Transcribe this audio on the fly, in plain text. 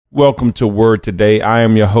Welcome to Word Today. I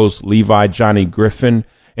am your host, Levi Johnny Griffin,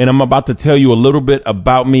 and I'm about to tell you a little bit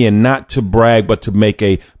about me, and not to brag, but to make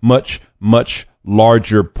a much, much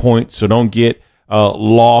larger point. So don't get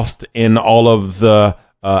lost in all of the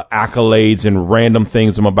accolades and random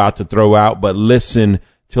things I'm about to throw out, but listen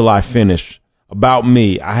till I finish. About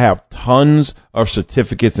me, I have tons of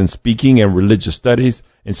certificates in speaking and religious studies,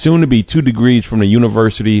 and soon to be 2 degrees from the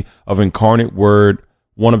University of Incarnate Word,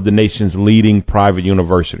 one of the nation's leading private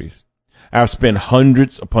universities. I've spent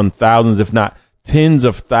hundreds upon thousands, if not tens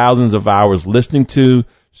of thousands of hours listening to,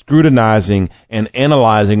 scrutinizing, and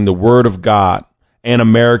analyzing the Word of God and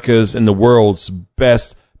America's and the world's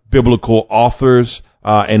best biblical authors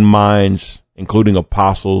and minds, including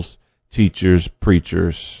apostles, teachers,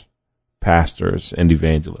 preachers, pastors, and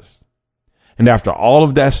evangelists. And after all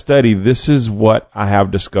of that study, this is what I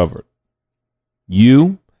have discovered.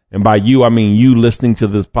 You, and by you, I mean you listening to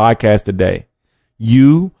this podcast today,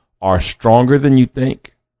 you are stronger than you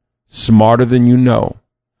think, smarter than you know,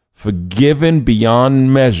 forgiven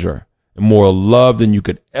beyond measure, and more loved than you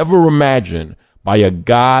could ever imagine by a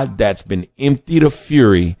God that's been emptied of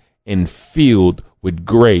fury and filled with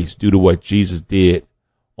grace due to what Jesus did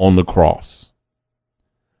on the cross.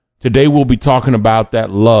 Today we'll be talking about that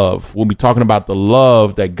love. We'll be talking about the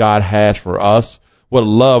love that God has for us, what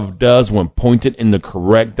love does when pointed in the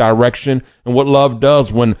correct direction, and what love does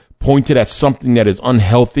when pointed at something that is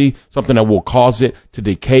unhealthy, something that will cause it to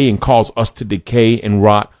decay and cause us to decay and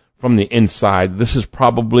rot from the inside. This is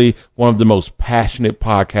probably one of the most passionate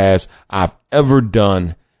podcasts I've ever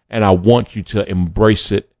done, and I want you to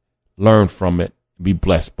embrace it, learn from it, be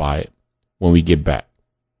blessed by it when we get back.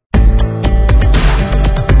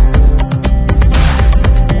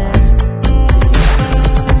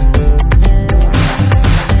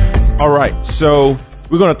 All right, so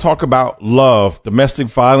we're going to talk about love, domestic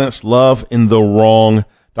violence, love in the wrong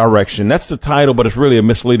direction. That's the title, but it's really a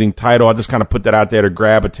misleading title. I just kind of put that out there to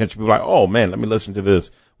grab attention. People are like, oh, man, let me listen to this.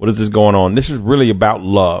 What is this going on? This is really about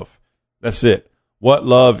love. That's it. What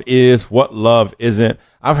love is, what love isn't.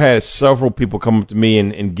 I've had several people come up to me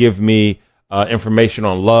and give me information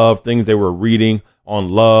on love, things they were reading on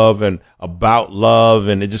love and about love,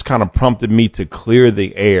 and it just kind of prompted me to clear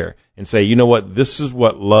the air and say, you know what, this is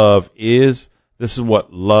what love is. This is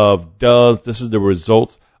what love does. This is the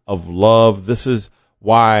results of love. This is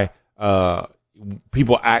why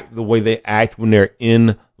people act the way they act when they're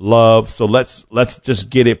in love. So let's just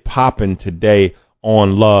get it popping today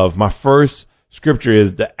on love. My first scripture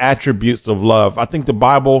is the attributes of love. I think the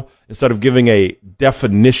Bible, instead of giving a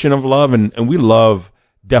definition of love, and we love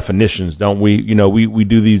definitions, don't we? You know, we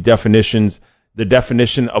do these definitions. The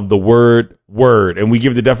definition of the word, and we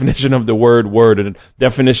give the definition of the word, and the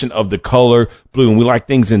definition of the color, blue. And we like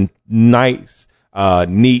things in nice,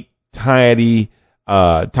 neat, tidy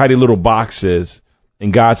little boxes.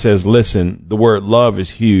 And God says, listen, the word love is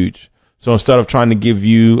huge. So instead of trying to give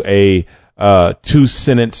you a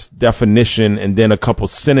 2-sentence definition and then a couple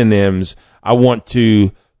synonyms, I want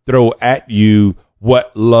to throw at you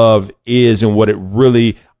what love is and what it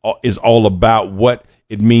really is all about, what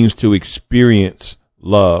it means to experience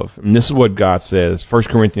love. And this is what God says. 1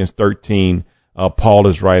 Corinthians 13, Paul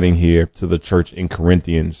is writing here to the church in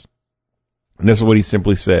Corinthians. And this is what he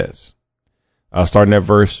simply says, starting at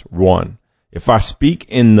verse 1. If I speak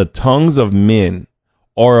in the tongues of men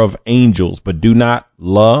or of angels, but do not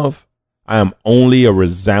love, I am only a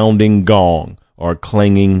resounding gong or a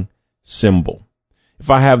clanging cymbal. If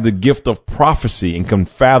I have the gift of prophecy and can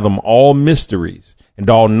fathom all mysteries and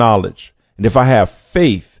all knowledge, and if I have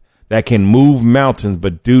faith that can move mountains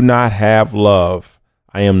but do not have love,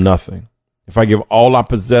 I am nothing. If I give all I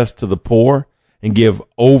possess to the poor and give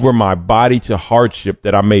over my body to hardship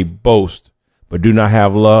that I may boast but do not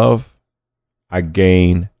have love, I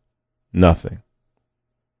gain nothing.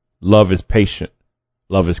 Love is patient.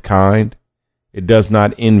 Love is kind. It does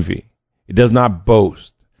not envy. It does not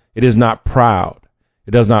boast. It is not proud.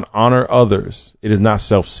 It does not honor others. It is not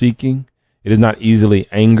self-seeking. It is not easily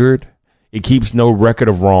angered. It keeps no record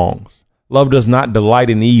of wrongs. Love does not delight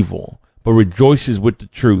in evil, but rejoices with the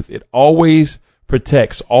truth. It always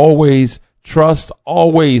protects, always trusts,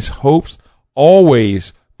 always hopes,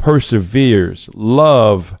 always perseveres.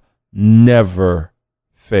 Love never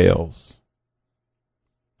fails.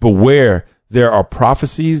 But where there are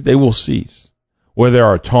prophecies, they will cease. Where there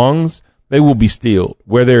are tongues, they will be stilled.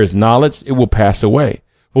 Where there is knowledge, it will pass away.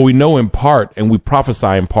 For we know in part and we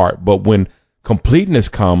prophesy in part, but when completeness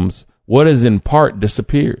comes, what is in part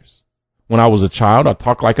disappears. When I was a child, I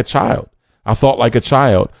talked like a child. I thought like a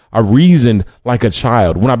child. I reasoned like a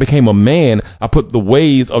child. When I became a man, I put the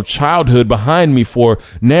ways of childhood behind me, for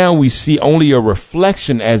now we see only a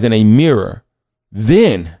reflection as in a mirror.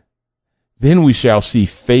 Then we shall see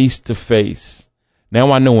face to face.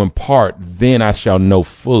 Now I know in part, then I shall know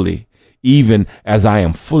fully, even as I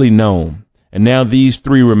am fully known. And now these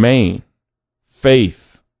three remain: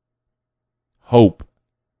 faith, hope,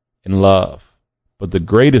 and love. But the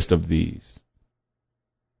greatest of these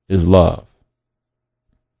is love.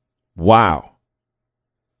 Wow.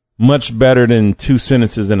 Much better than two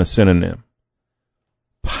sentences in a synonym.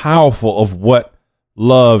 Powerful of what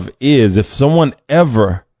love is. If someone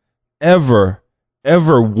ever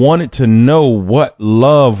wanted to know what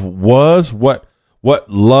love was, what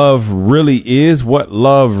love really is, what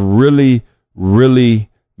love really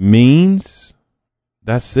means,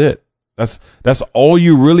 that's it. That's all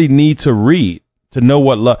you really need to read to know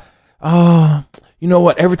what love. You know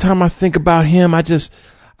what? Every time I think about him, I just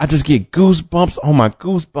get goosebumps on my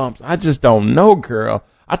goosebumps. I just don't know, girl.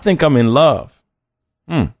 I think I'm in love.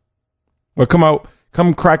 Well,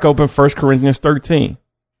 come crack open 1 Corinthians 13.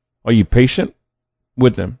 Are you patient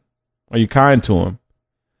with him? Are you kind to him?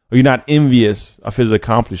 Are you not envious of his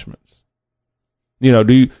accomplishments? You know,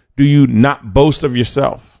 do you not boast of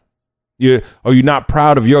yourself? Are you not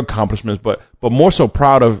proud of your accomplishments, but more so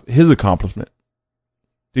proud of his accomplishment?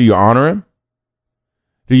 Do you honor him?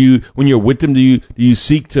 When you're with him, do you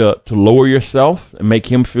seek to lower yourself and make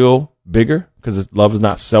him feel bigger? Because love is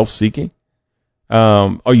not self-seeking.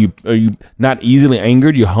 Are you not easily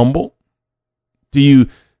angered? You're humble. Do you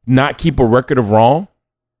not keep a record of wrong?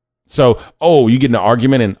 So, you get in an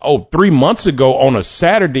argument and 3 months ago on a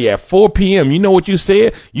Saturday at 4 p.m., you know what you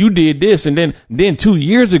said? You did this. And then 2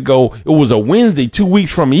 years ago, it was a Wednesday, 2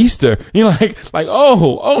 weeks from Easter. You're like,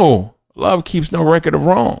 love keeps no record of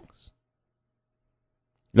wrongs.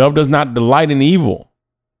 Love does not delight in evil.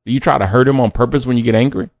 Do you try to hurt him on purpose when you get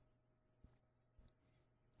angry?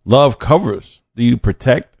 Love covers. Do you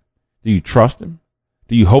protect? Do you trust him?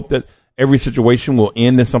 Do you hope that every situation will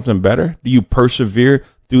end in something better? Do you persevere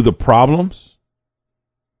through the problems?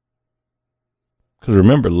 Because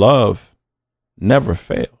remember, love never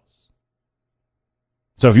fails.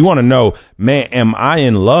 So if you want to know, man, am I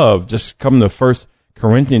in love? Just come to 1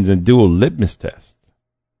 Corinthians and do a litmus test.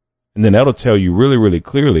 And then that'll tell you really, really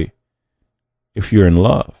clearly if you're in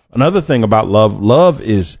love. Another thing about love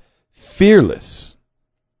is fearless.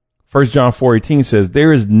 1 John 4:18 says,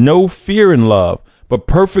 there is no fear in love, but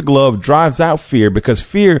perfect love drives out fear, because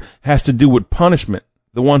fear has to do with punishment.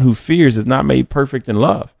 The one who fears is not made perfect in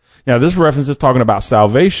love. Now, this reference is talking about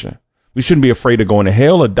salvation. We shouldn't be afraid of going to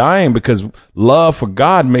hell or dying, because love for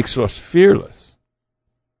God makes us fearless.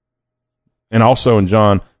 And also in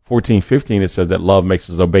John 14:15, it says that love makes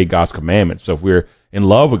us obey God's commandments. So if we're in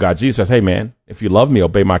love with God, Jesus says, hey, man, if you love me,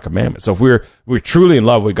 obey my commandments. So if we're truly in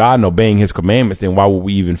love with God and obeying his commandments, then why would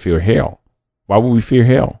we even fear hell? Why would we fear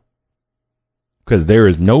hell? Because there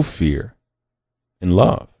is no fear in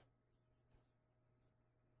love.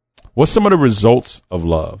 What's some of the results of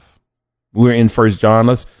love? We're in 1 John.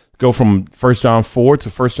 Let's go from 1 John 4 to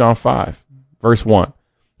 1 John 5, verse 1.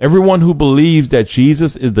 Everyone who believes that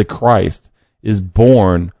Jesus is the Christ is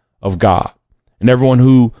born of God, and everyone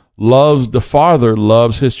who loves the Father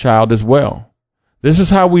loves his child as well. This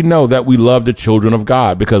is how we know that we love the children of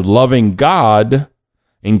God, because loving God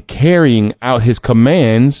and carrying out his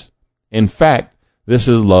commands, in fact, this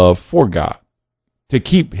is love for God, to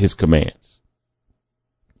keep his commands.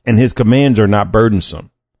 And his commands are not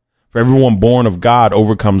burdensome. For everyone born of God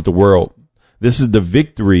overcomes the world. This is the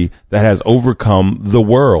victory that has overcome the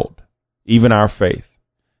world, even our faith.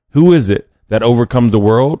 Who is it that overcomes the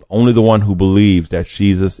world? Only the one who believes that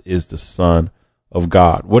Jesus is the Son of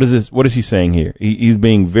God. What is this? What is he saying here? He's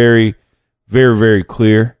being very, very, very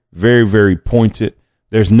clear, very, very pointed.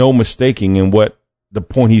 There's no mistaking in what the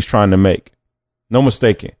point he's trying to make. No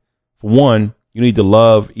mistaking. For one, you need to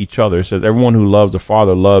love each other. It says everyone who loves the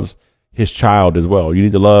Father loves his child as well. You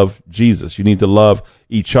need to love Jesus. You need to love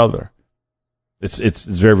each other. It's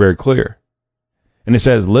very, very clear. And it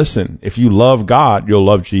says, listen, if you love God, you'll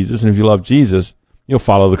love Jesus. And if you love Jesus, you'll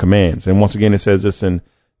follow the commands. And once again, it says this in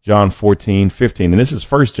John 14:15. And this is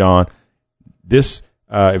 1 John. This,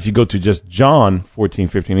 if you go to just John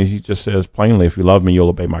 14:15, he just says plainly, if you love me, you'll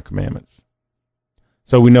obey my commandments.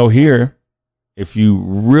 So we know here, if you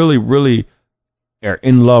really, really are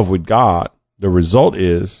in love with God, the result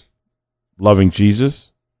is loving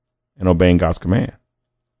Jesus and obeying God's command.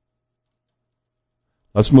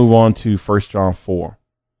 Let's move on to 1 John 4.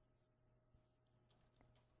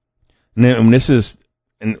 And then this is,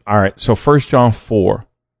 all right, so 1 John 4.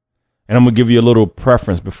 And I'm going to give you a little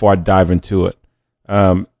preference before I dive into it.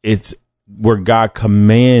 It's where God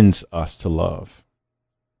commands us to love.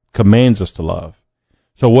 Commands us to love.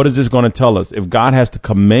 So what is this going to tell us? If God has to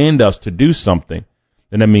command us to do something,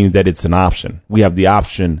 then that means that it's an option. We have the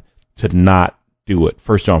option to not do it.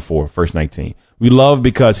 1 John 4, verse 19. We love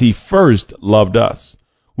because he first loved us.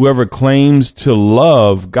 Whoever claims to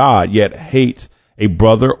love God yet hates a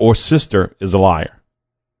brother or sister is a liar.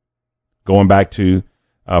 Going back to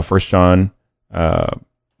 1 John,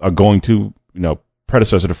 going to,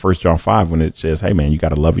 predecessor to 1 John 5 when it says, hey, man, you got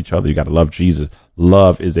to love each other. You got to love Jesus.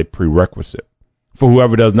 Love is a prerequisite. For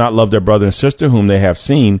whoever does not love their brother and sister whom they have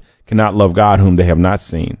seen cannot love God whom they have not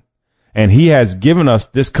seen. And he has given us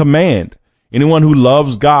this command. Anyone who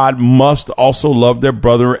loves God must also love their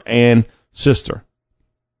brother and sister.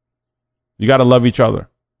 You got to love each other.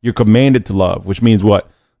 You're commanded to love, which means what?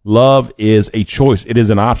 Love is a choice. It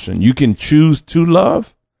is an option. You can choose to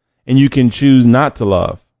love and you can choose not to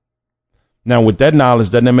love. Now, with that knowledge,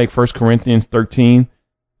 doesn't that make 1 Corinthians 13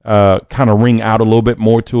 kind of ring out a little bit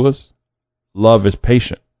more to us? Love is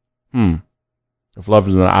patient. If love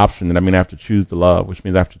is an option, then I mean I have to choose to love, which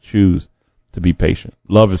means I have to choose to be patient.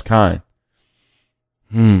 Love is kind.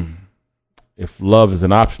 If love is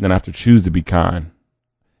an option, then I have to choose to be kind.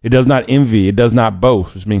 It does not envy. It does not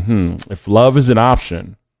boast, which means, if love is an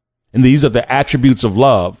option, and these are the attributes of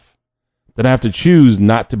love, then I have to choose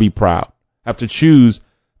not to be proud. I have to choose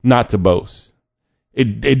not to boast.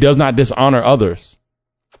 It does not dishonor others.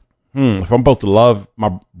 If I'm supposed to love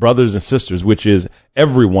my brothers and sisters, which is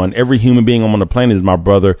everyone, every human being on the planet is my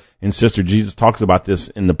brother and sister. Jesus talks about this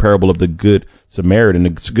in the parable of the Good Samaritan.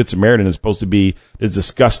 The Good Samaritan is supposed to be this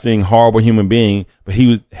disgusting, horrible human being, but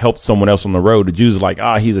he helped someone else on the road. The Jews are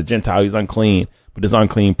like, he's a Gentile, he's unclean. But this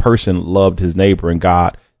unclean person loved his neighbor, and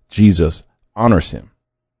God, Jesus, honors him.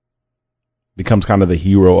 Becomes kind of the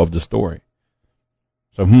hero of the story.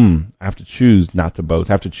 So, I have to choose not to boast.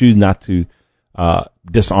 I have to choose not to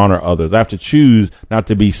dishonor others. I have to choose not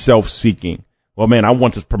to be self-seeking. Well, man, I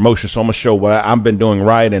want this promotion, so I'm going to show what I've been doing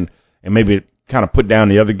right and maybe kind of put down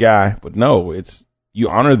the other guy. But no, it's you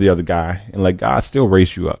honor the other guy and let God still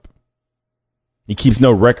raise you up. He keeps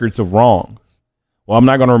no records of wrongs. Well, I'm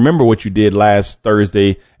not going to remember what you did last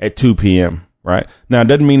Thursday at 2 p.m., right? Now, it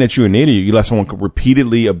doesn't mean that you're an idiot. You let someone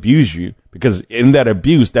repeatedly abuse you, because in that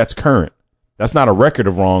abuse, that's current. That's not a record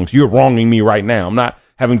of wrongs. You're wronging me right now. I'm not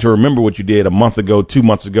having to remember what you did a month ago, 2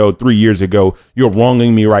 months ago, 3 years ago. You're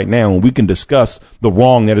wronging me right now, and we can discuss the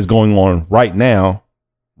wrong that is going on right now.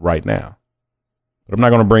 But I'm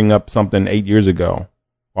not going to bring up something 8 years ago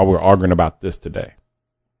while we're arguing about this today.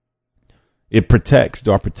 It protects.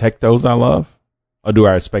 Do I protect those I love, or do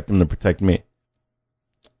I expect them to protect me?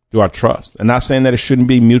 Do I trust? And not saying that it shouldn't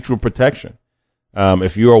be mutual protection.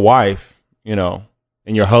 If you're a wife,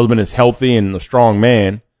 and your husband is healthy and a strong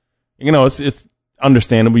man, it's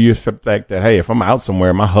understandable. You expect that, hey, if I'm out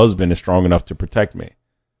somewhere, my husband is strong enough to protect me.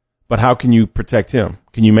 But how can you protect him?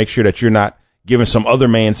 Can you make sure that you're not giving some other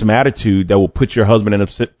man some attitude that will put your husband in a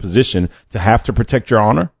position to have to protect your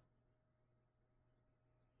honor?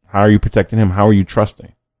 How are you protecting him? How are you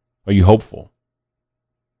trusting? Are you hopeful?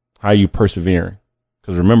 How are you persevering?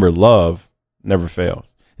 Because remember, love never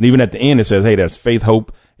fails. And even at the end, it says, hey, there's faith,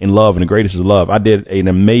 hope, and love, and the greatest is love. I did an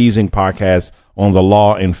amazing podcast on the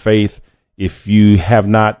law and faith. If you have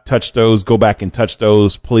not touched those, go back and touch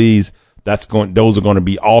those, please. Those are going to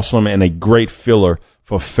be awesome and a great filler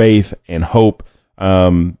for faith and hope.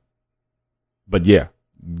 But yeah,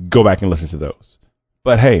 go back and listen to those.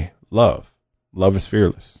 But hey, love is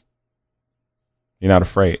fearless. You're not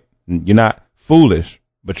afraid. You're not foolish,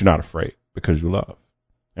 but you're not afraid because you love.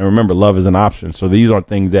 And remember, love is an option. So these aren't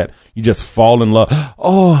things that you just fall in love.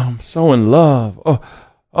 Oh, I'm so in love. Oh,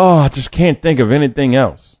 I just can't think of anything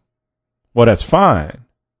else. Well, that's fine.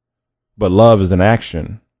 But love is an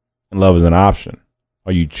action and love is an option.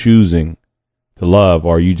 Are you choosing to love,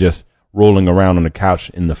 or are you just rolling around on the couch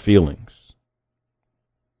in the feelings?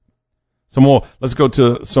 Let's go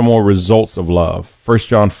to some more results of love. 1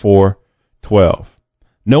 John 4:12.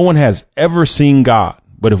 No one has ever seen God.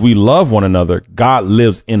 But if we love one another, God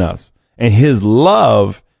lives in us, and his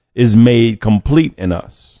love is made complete in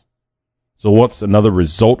us. So what's another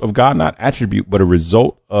result of God? Not attribute, but a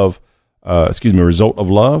result of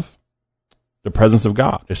love? The presence of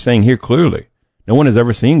God. They're saying here clearly, no one has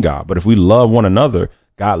ever seen God, but if we love one another,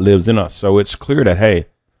 God lives in us. So it's clear that, hey,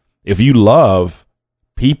 if you love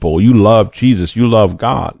people, you love Jesus, you love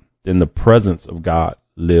God, then the presence of God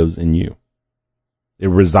lives in you. It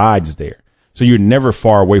resides there. So you're never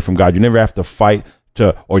far away from God. You never have to fight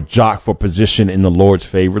or jock for position in the Lord's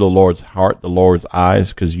favor, the Lord's heart, the Lord's eyes,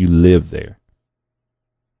 because you live there.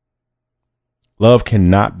 Love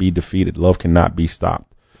cannot be defeated. Love cannot be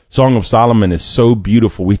stopped. Song of Solomon is so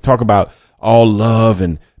beautiful. We talk about all love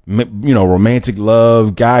and, romantic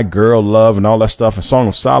love, guy, girl love and all that stuff. And Song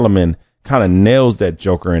of Solomon kind of nails that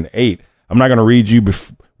joker in 8. I'm not going to read you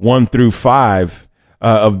 1 through 5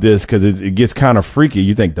 of this because it gets kind of freaky.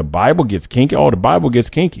 You think the Bible gets kinky? Oh, the Bible gets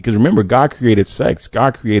kinky because remember, God created sex.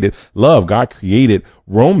 God created love. God created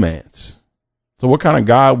romance. So what kind of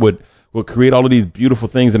God would create all of these beautiful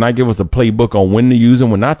things and not give us a playbook on when to use them,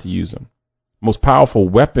 when not to use them? Most powerful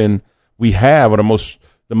weapon we have, or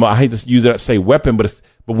I hate to use that, say weapon, but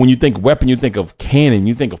when you think weapon, you think of cannon,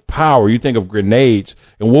 you think of power, you think of grenades.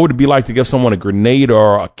 And what would it be like to give someone a grenade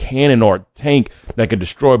or a cannon or a tank that could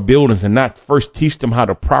destroy buildings and not first teach them how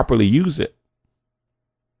to properly use it?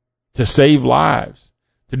 To save lives,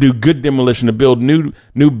 to do good demolition, to build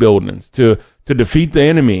new buildings, to defeat the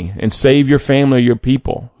enemy and save your family or your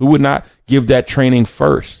people. Who would not give that training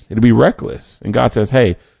first? It'd be reckless. And God says,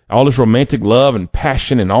 hey, all this romantic love and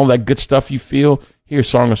passion and all that good stuff you feel, here's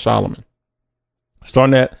Song of Solomon.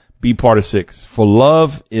 Starting at B part of 6. For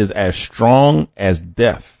love is as strong as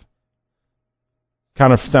death.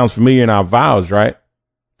 Kind of sounds familiar in our vows, right?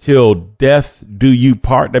 Till death do you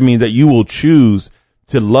part. That means that you will choose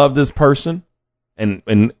to love this person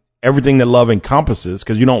and everything that love encompasses,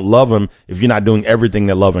 because you don't love them if you're not doing everything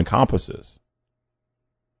that love encompasses.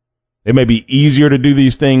 It may be easier to do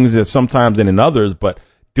these things that sometimes than in others, but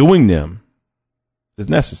doing them is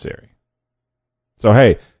necessary. So,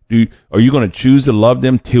 hey, are you going to choose to love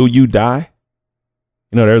them till you die?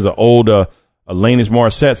 There's an old Alanis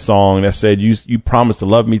Morissette song that said, you promise to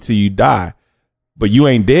love me till you die, but you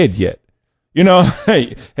ain't dead yet.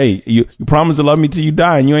 Hey, you promise to love me till you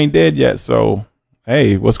die and you ain't dead yet. So,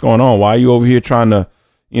 hey, what's going on? Why are you over here trying to,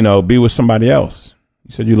 be with somebody else?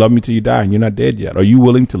 You said you love me till you die and you're not dead yet. Are you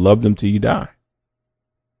willing to love them till you die?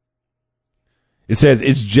 It says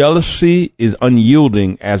its jealousy is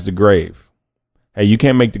unyielding as the grave. Hey, you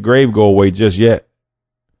can't make the grave go away just yet.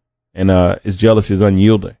 And its jealousy is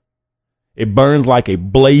unyielding. It burns like a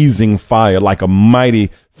blazing fire, like a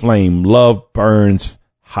mighty flame. Love burns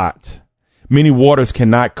hot. Many waters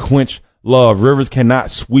cannot quench love. Rivers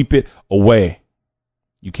cannot sweep it away.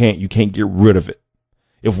 You can't get rid of it.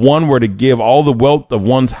 If one were to give all the wealth of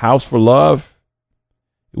one's house for love,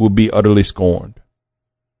 it would be utterly scorned.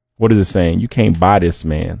 What is it saying? You can't buy this,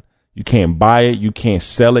 man. You can't buy it. You can't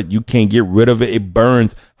sell it. You can't get rid of it. It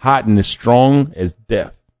burns hot and as strong as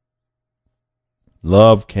death.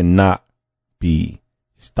 Love cannot be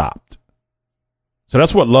stopped. So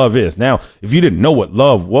that's what love is. Now, if you didn't know what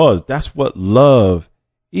love was, that's what love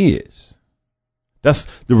is. That's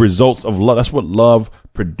the results of love. That's what love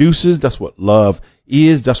produces. That's what love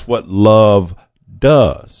is. That's what love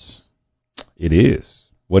does. It is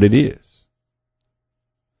what it is.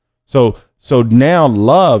 So now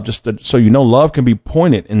love, so love can be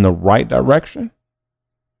pointed in the right direction.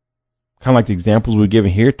 Kind of like the examples we're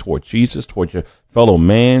giving here toward Jesus, toward your fellow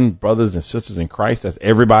man, brothers and sisters in Christ. That's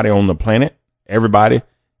everybody on the planet. Everybody,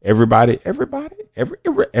 right?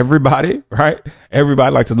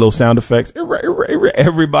 Everybody, like the little sound effects.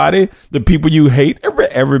 Everybody, the people you hate.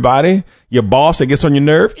 Everybody, your boss that gets on your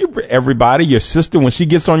nerve. Everybody, your sister when she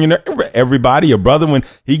gets on your nerve. Everybody, your brother when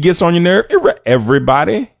he gets on your nerve.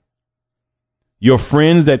 Everybody. Your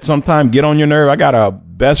friends that sometimes get on your nerve. I got a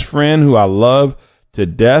best friend who I love to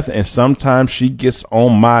death, and sometimes she gets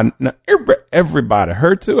on my nerve. Everybody.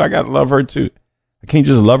 Her too. I got to love her too. I can't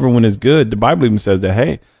just love her when it's good. The Bible even says that,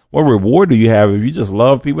 hey, what reward do you have if you just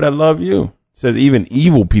love people that love you? It says even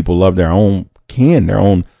evil people love their own kin, their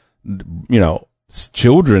own,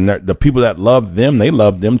 children. The people that love them, they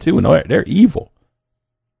love them too. And they're evil.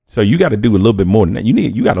 So you got to do a little bit more than that.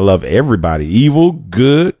 You got to love everybody, evil,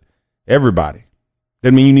 good, everybody.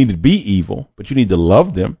 Doesn't mean you need to be evil, but you need to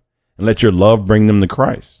love them and let your love bring them to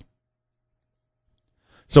Christ.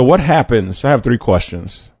 So what happens? I have 3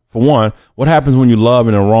 questions. For one, what happens when you love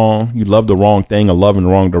the wrong thing or love in the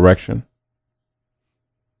wrong direction?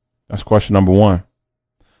 That's question number 1.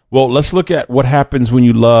 Well, let's look at what happens when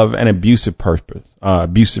you love an abusive person.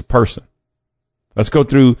 Let's go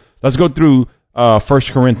through 1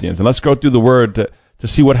 Corinthians and let's go through the word to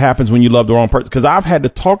see what happens when you love the wrong person. Because I've had to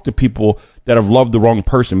talk to people that have loved the wrong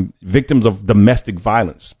person, victims of domestic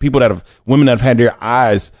violence, women that have had their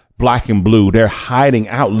eyes black and blue. They're hiding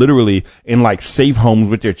out literally in like safe homes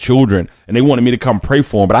with their children. And they wanted me to come pray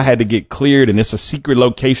for them, but I had to get cleared. And it's a secret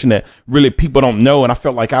location that really people don't know. And I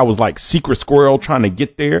felt like I was like secret squirrel trying to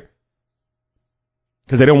get there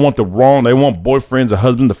because they don't want they want boyfriends or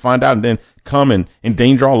husbands to find out and then come and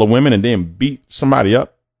endanger all the women and then beat somebody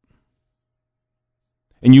up.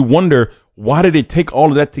 And you wonder, why did it take all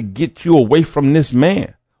of that to get you away from this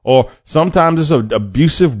man? Or sometimes it's an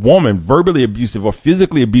abusive woman, verbally abusive or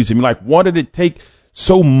physically abusive. You're like, what did it take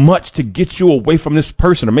so much to get you away from this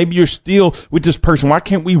person? Or maybe you're still with this person. Why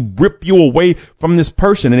can't we rip you away from this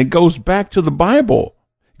person? And it goes back to the Bible.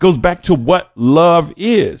 It goes back to what love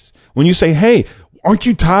is. When you say, hey, aren't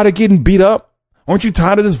you tired of getting beat up? Aren't you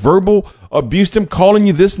tired of this verbal abuse, them calling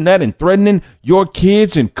you this and that and threatening your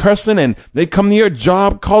kids and cussing, and they come to your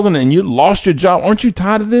job causing and you lost your job? Aren't you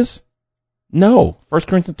tired of this? No. 1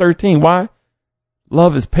 Corinthians 13. Why?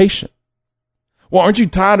 Love is patient. Well, aren't you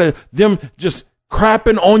tired of them just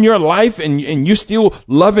crapping on your life and you still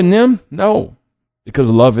loving them? No, because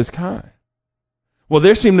love is kind. Well,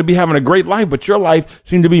 they seem to be having a great life, but your life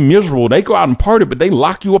seems to be miserable. They go out and party, but they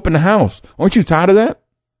lock you up in the house. Aren't you tired of that?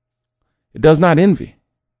 It does not envy.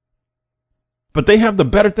 But they have the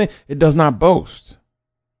better thing. It does not boast.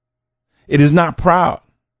 It is not proud.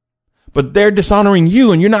 But they're dishonoring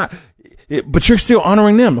you, and you're not, but you're still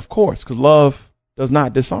honoring them, of course, because love does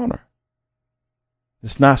not dishonor.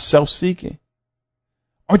 It's not self-seeking.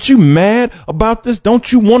 Aren't you mad about this? Don't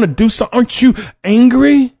you want to do something? Aren't you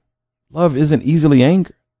angry? Love isn't easily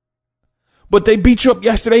angered. But they beat you up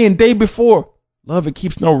yesterday and day before. Love, it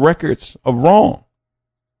keeps no records of wrong.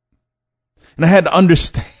 And I had to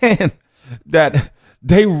understand that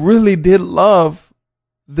they really did love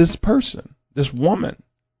this person, this woman,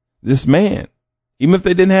 this man. Even if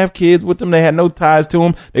they didn't have kids with them, they had no ties to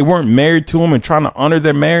him. They weren't married to him and trying to honor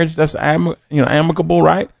their marriage. That's amicable,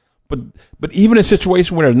 right? But even in a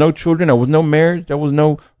situation where there's no children, there was no marriage, there was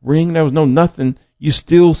no ring, there was no nothing, you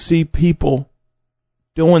still see people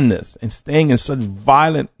doing this and staying in such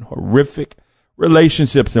violent, horrific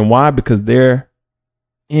relationships. And why? Because they're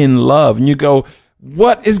in love. And you go,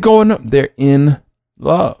 what is going on? They're in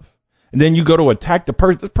love. And then you go to attack the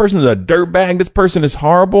person. This person is a dirtbag. This person is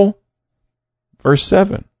horrible. Verse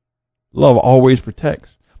 7, love always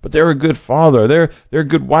protects. But they're a good father. They're a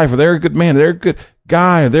good wife. Or they're a good man. They're a good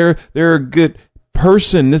guy. They're a good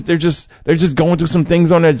person. They're just going through some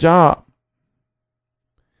things on their job.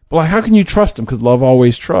 But like, how can you trust them? Because love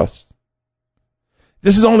always trusts.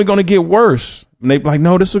 This is only going to get worse. And they're like,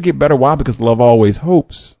 no, this will get better. Why? Because love always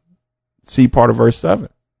hopes. See part of verse 7.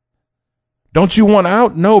 Don't you want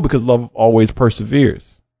out? No, because love always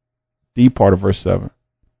perseveres. D part of verse 7.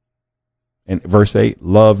 And verse 8,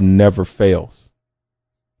 love never fails.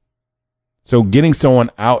 So getting someone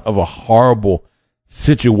out of a horrible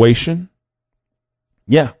situation,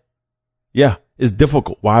 yeah, is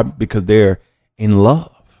difficult. Why? Because they're in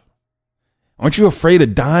love. Aren't you afraid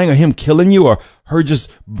of dying or him killing you or her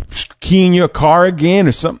just keying your car again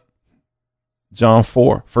or something? 1 John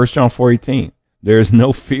 4:18. There is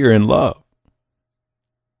no fear in love.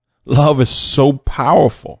 Love is so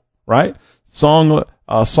powerful, right? Song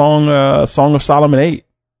of Solomon 8.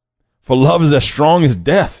 For love is as strong as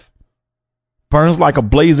death. Burns like a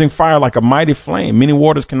blazing fire, like a mighty flame. Many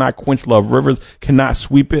waters cannot quench love. Rivers cannot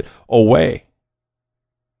sweep it away.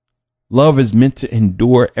 Love is meant to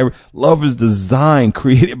endure. Love is designed,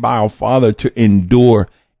 created by our Father to endure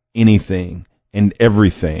anything and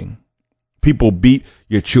everything. People beat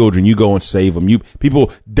your children. You go and save them.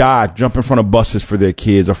 People die, jump in front of buses for their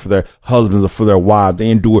kids or for their husbands or for their wives. They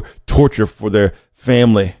endure torture for their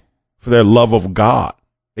family, for their love of God.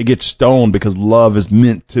 They get stoned because love is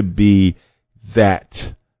meant to be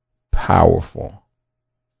that powerful.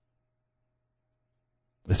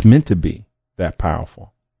 It's meant to be that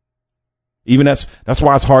powerful. Even that's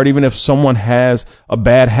why it's hard, even if someone has a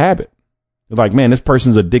bad habit. It's like, man, this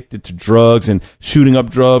person's addicted to drugs and shooting up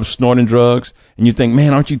drugs, snorting drugs. And you think,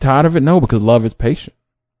 man, aren't you tired of it? No, because love is patient.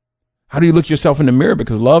 How do you look yourself in the mirror?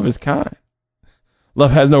 Because love is kind.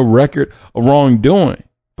 Love has no record of wrongdoing.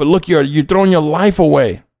 But look, you're throwing your life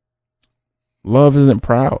away. Love isn't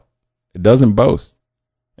proud. It doesn't boast.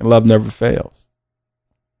 And love never fails.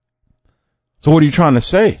 So what are you trying to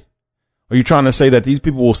say? Are you trying to say that these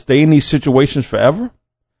people will stay in these situations forever?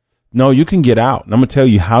 No, you can get out. And I'm going to tell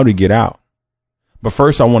you how to get out. But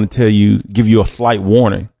first, I want to give you a slight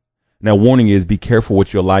warning. And that warning is be careful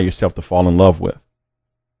what you allow yourself to fall in love with.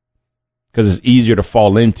 Because it's easier to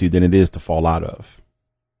fall into than it is to fall out of.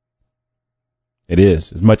 It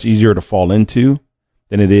is. It's much easier to fall into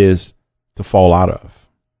than it is to fall out of.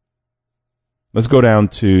 Let's go down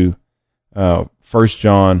to 1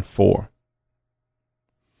 John 4.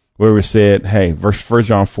 Where it said, hey, 1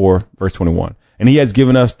 John 4, verse 21. And he has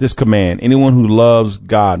given us this command. Anyone who loves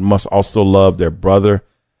God must also love their brother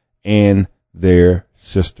and their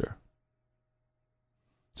sister.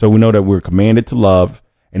 So we know that we're commanded to love,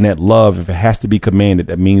 and that love, if it has to be commanded,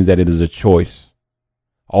 that means that it is a choice.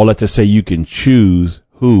 All that to say you can choose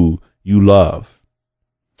who you love.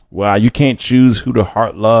 Well, you can't choose who the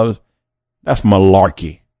heart loves. That's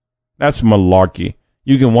malarkey. That's malarkey.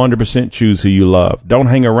 You can 100% choose who you love. Don't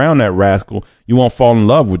hang around that rascal. You won't fall in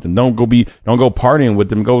love with them. Don't go partying with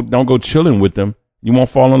them. Don't go chilling with them. You won't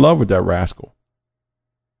fall in love with that rascal.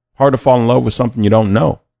 Hard to fall in love with something you don't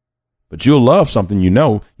know. But you'll love something you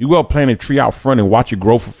know. You go plant a tree out front and watch it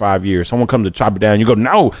grow for 5 years. Someone comes to chop it down. You go,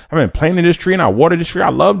 no, I've been planting this tree and I watered this tree. I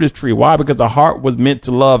love this tree. Why? Because the heart was meant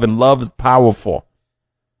to love, and love is powerful.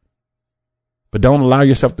 But don't allow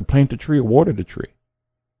yourself to plant the tree or water the tree.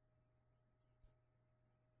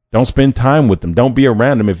 Don't spend time with them. Don't be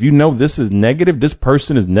around them. If you know this is negative, this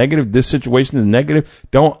person is negative, this situation is negative,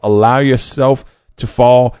 don't allow yourself to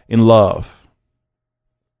fall in love.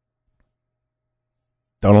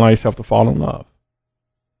 Don't allow yourself to fall in love.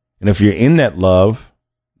 And if you're in that love,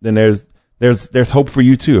 then there's hope for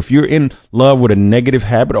you too. If you're in love with a negative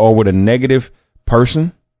habit or with a negative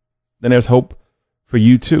person, then there's hope for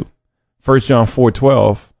you too. 1 John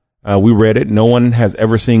 4:12, we read it. No one has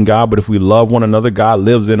ever seen God, but if we love one another, God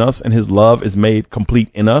lives in us and his love is made complete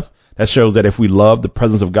in us. That shows that if we love, the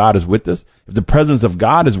presence of God is with us. If the presence of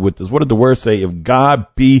God is with us, what did the word say? If God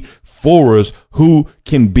be for us, who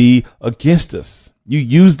can be against us? You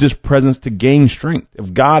use this presence to gain strength.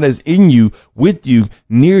 If God is in you, with you,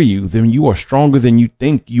 near you, then you are stronger than you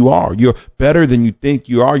think you are. You're better than you think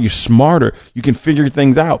you are. You're smarter. You can figure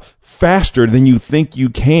things out faster than you think you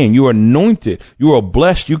can. You're anointed. You are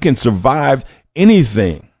blessed. You can survive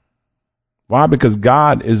anything. Why? Because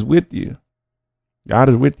God is with you. God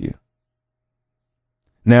is with you.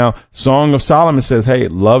 Now, Song of Solomon says, hey,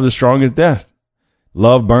 love is strong as death.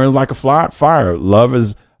 Love burns like a fire. Love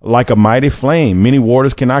is like a mighty flame. Many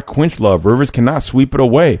waters cannot quench love. Rivers cannot sweep it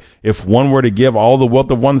away. If one were to give all the wealth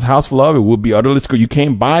of one's house for love, it would be utterly scarce. You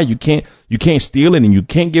can't buy, you can't steal it, and you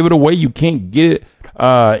can't give it away. You can't get it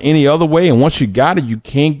any other way. And once you got it, you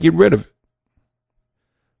can't get rid of it.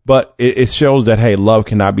 But it shows that, hey, love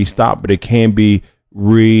cannot be stopped, but it can be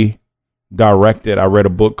redirected. I read a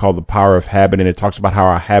book called The Power of Habit, and it talks about how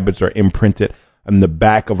our habits are imprinted in the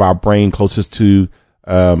back of our brain closest to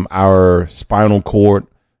our spinal cord.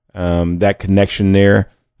 That connection there,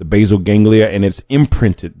 the basal ganglia, and it's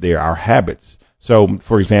imprinted there, our habits. So,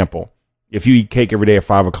 for example, if you eat cake every day at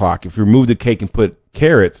 5 o'clock, if you remove the cake and put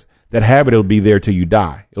carrots, that habit will be there till you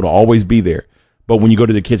die. It'll always be there. But when you go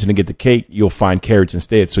to the kitchen to get the cake, you'll find carrots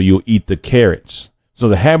instead. So you'll eat the carrots. So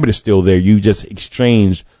the habit is still there. You just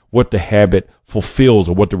exchange what the habit fulfills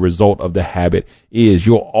or what the result of the habit is.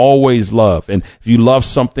 You'll always love. And if you love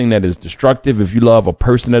something that is destructive, if you love a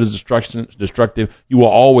person that is destructive, you will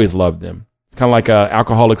always love them. It's kind of like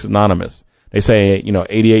Alcoholics Anonymous. They say,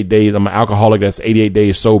 88 days, I'm an alcoholic that's 88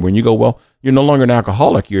 days sober. And you go, well, you're no longer an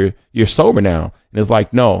alcoholic. You're sober now. And it's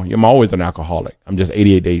like, no, I'm always an alcoholic. I'm just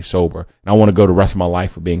 88 days sober. And I want to go the rest of my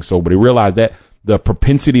life for being sober. They realize that the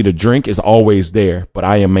propensity to drink is always there, but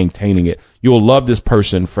I am maintaining it. You'll love this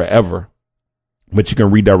person forever, but you can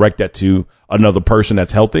redirect that to another person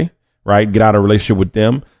that's healthy, right? Get out of a relationship with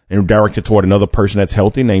them and direct it toward another person that's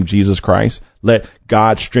healthy named Jesus Christ. Let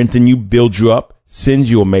God strengthen you, build you up, send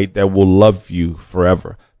you a mate that will love you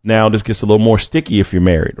forever. Now, this gets a little more sticky if you're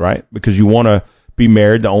married, right? Because you want to be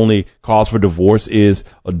married. The only cause for divorce is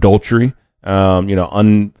adultery,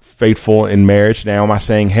 unfaithful in marriage. Now, am I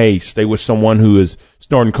saying, hey, stay with someone who is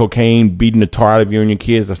snorting cocaine, beating the tar out of you and your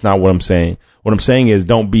kids? That's not what I'm saying. What I'm saying is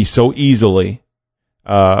don't be so easily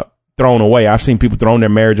thrown away. I've seen people throwing their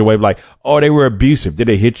marriage away like, oh, they were abusive. Did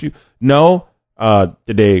they hit you? No.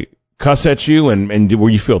 Did they cuss at you and were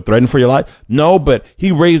you feel threatened for your life? No, but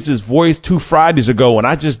he raised his voice 2 Fridays ago and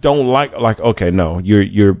I just don't like, okay, no,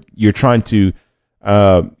 you're trying to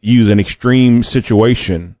use an extreme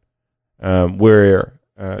situation where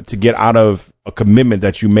to get out of a commitment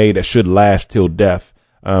that you made that should last till death.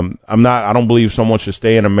 I don't believe someone should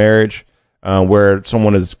stay in a marriage where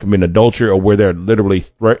someone is committing adultery or where they're literally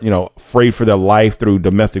afraid for their life through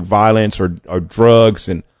domestic violence or drugs.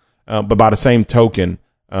 And but by the same token,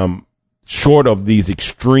 short of these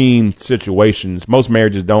extreme situations, most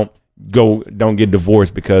marriages don't get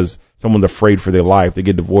divorced because someone's afraid for their life. They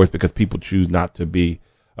get divorced because people choose not to be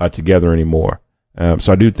together anymore.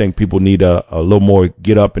 So I do think people need a little more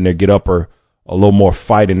get up in their get upper, a little more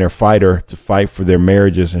fight in their fighter to fight for their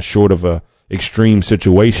marriages. And short of a extreme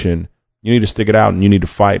situation, you need to stick it out and you need to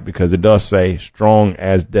fight because it does say strong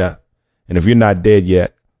as death. And if you're not dead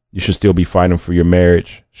yet, you should still be fighting for your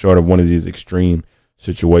marriage short of one of these extreme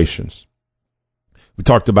situations. We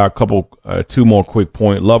talked about two more quick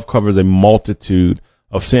points. Love covers a multitude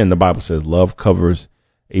of sin. The Bible says love covers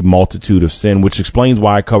a multitude of sin, which explains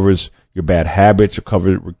why it covers your bad habits, it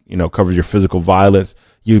covers your physical violence,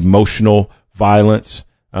 your emotional violence,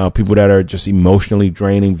 people that are just emotionally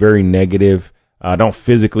draining, very negative, don't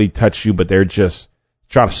physically touch you, but they're just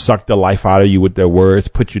try to suck the life out of you with their words,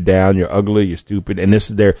 put you down, you're ugly, you're stupid. And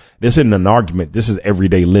this isn't an argument. This is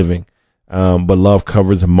everyday living. But love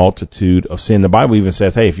covers a multitude of sin. The Bible even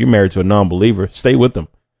says, hey, if you're married to a non-believer, stay with them.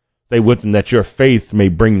 Stay with them that your faith may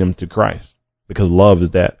bring them to Christ, because love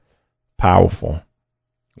is that powerful.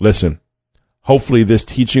 Listen, hopefully this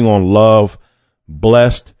teaching on love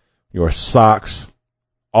blessed your socks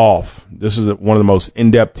off. This is one of the most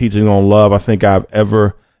in-depth teaching on love I think I've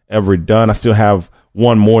ever done. I still have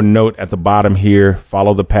one more note at the bottom here.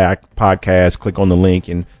 Follow the podcast, click on the link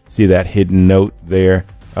and see that hidden note there.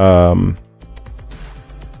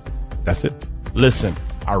 That's it. Listen,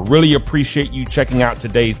 I really appreciate you checking out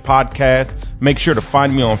today's podcast. Make sure to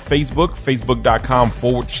find me on Facebook,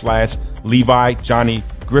 facebook.com/Levi Johnny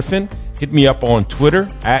Griffin. Hit me up on Twitter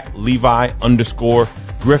at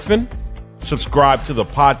Levi_Griffin. Subscribe to the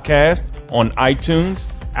podcast on iTunes,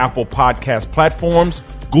 Apple Podcast platforms,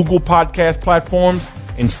 Google Podcast platforms,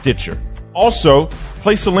 and Stitcher. Also,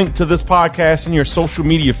 place a link to this podcast in your social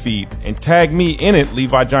media feed and tag me in it,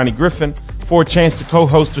 Levi Johnny Griffin, for a chance to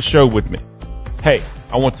co-host a show with me. Hey,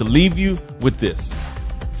 I want to leave you with this.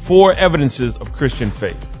 4 evidences of Christian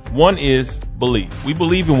faith. 1 is belief. We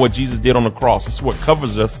believe in what Jesus did on the cross. This is what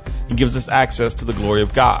covers us and gives us access to the glory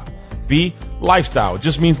of God. B, lifestyle. It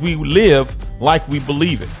just means we live like we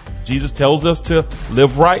believe it. Jesus tells us to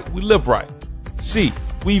live right, we live right. C,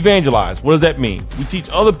 we evangelize. What does that mean? We teach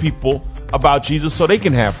other people about Jesus so they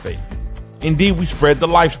can have faith. Indeed, we spread the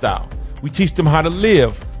lifestyle. We teach them how to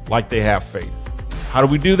live like they have faith. How do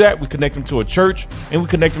we do that? We connect them to a church, and we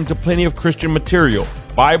connect them to plenty of Christian material.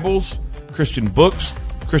 Bibles, Christian books,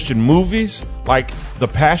 Christian movies like The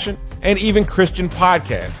Passion, and even Christian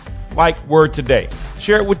podcasts like Word Today.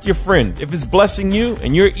 Share it with your friends. If it's blessing you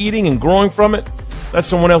and you're eating and growing from it, let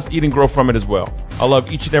someone else eat and grow from it as well. I love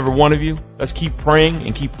each and every one of you. Let's keep praying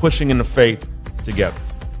and keep pushing in the faith together.